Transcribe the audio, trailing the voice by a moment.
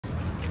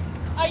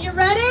Are you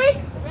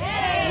ready?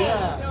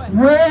 Yeah.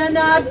 We're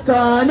not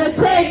gonna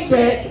take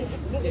it.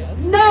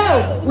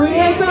 No, we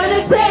ain't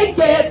gonna take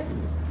it.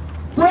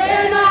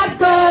 We're not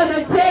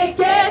gonna take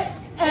it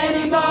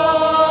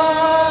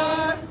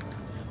anymore.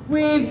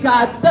 We've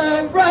got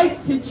the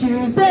right to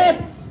choose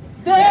it.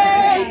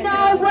 There ain't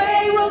no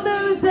way we'll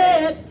lose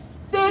it.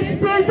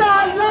 This is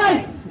our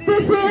life.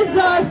 This is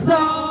our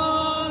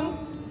song.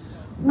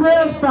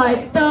 We'll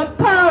fight the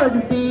power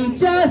to be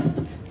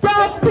just.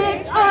 Don't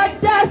pick our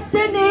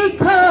destiny,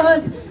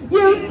 'cause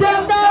you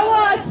don't know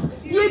us.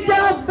 You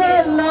don't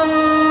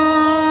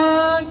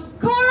belong.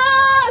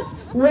 Chorus!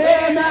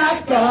 We're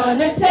not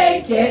gonna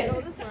take it.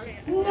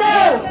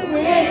 No, we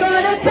ain't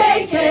gonna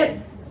take it.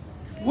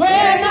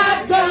 We're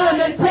not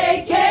gonna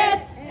take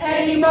it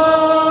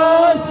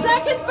anymore.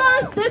 Second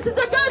verse, this is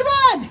a good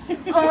one.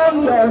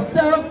 Oh, you're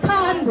so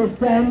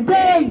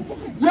condescending.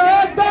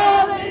 Your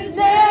goal is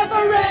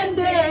never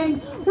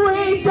ending.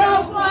 We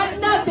don't want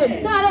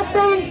nothing, not a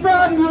thing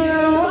from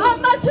you,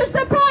 unless you're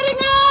supporting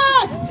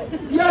us.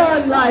 Your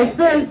life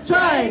is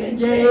tried and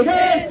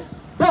jaded,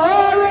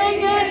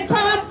 boring and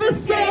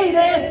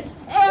confiscated.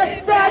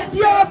 If that's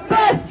your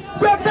best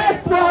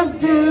won't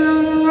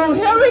do.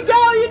 Here we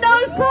go, you know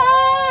this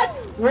part.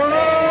 Whoa,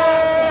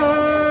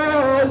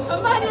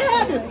 come on, you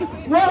have it.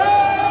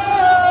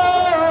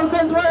 Whoa,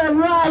 because we're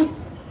right,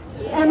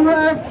 and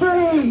we're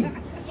free,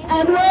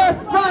 and we're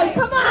right.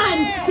 Come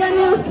on, can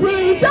you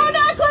see? Don't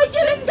act like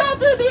you didn't go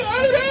through the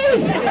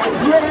 80s.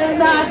 We're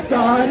not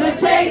gonna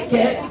take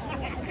it.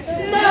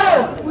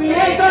 No, we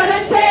ain't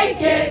gonna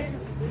take it.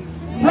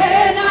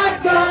 We're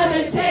not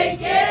gonna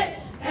take it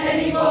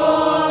anymore.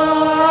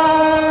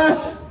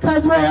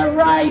 'Cause we're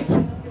right,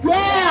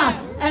 yeah,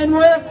 and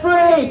we're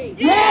free,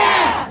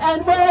 yeah,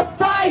 and we'll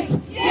fight,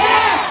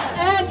 yeah,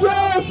 and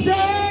you'll see.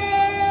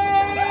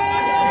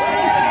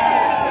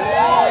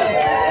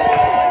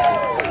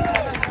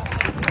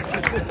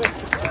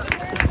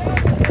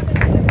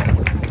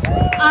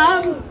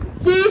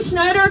 Dee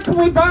Schneider, can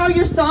we borrow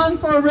your song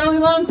for a really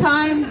long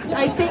time?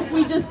 I think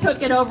we just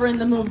took it over in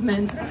the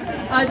movement.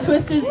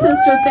 Twisted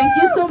Sister, thank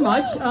you so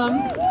much.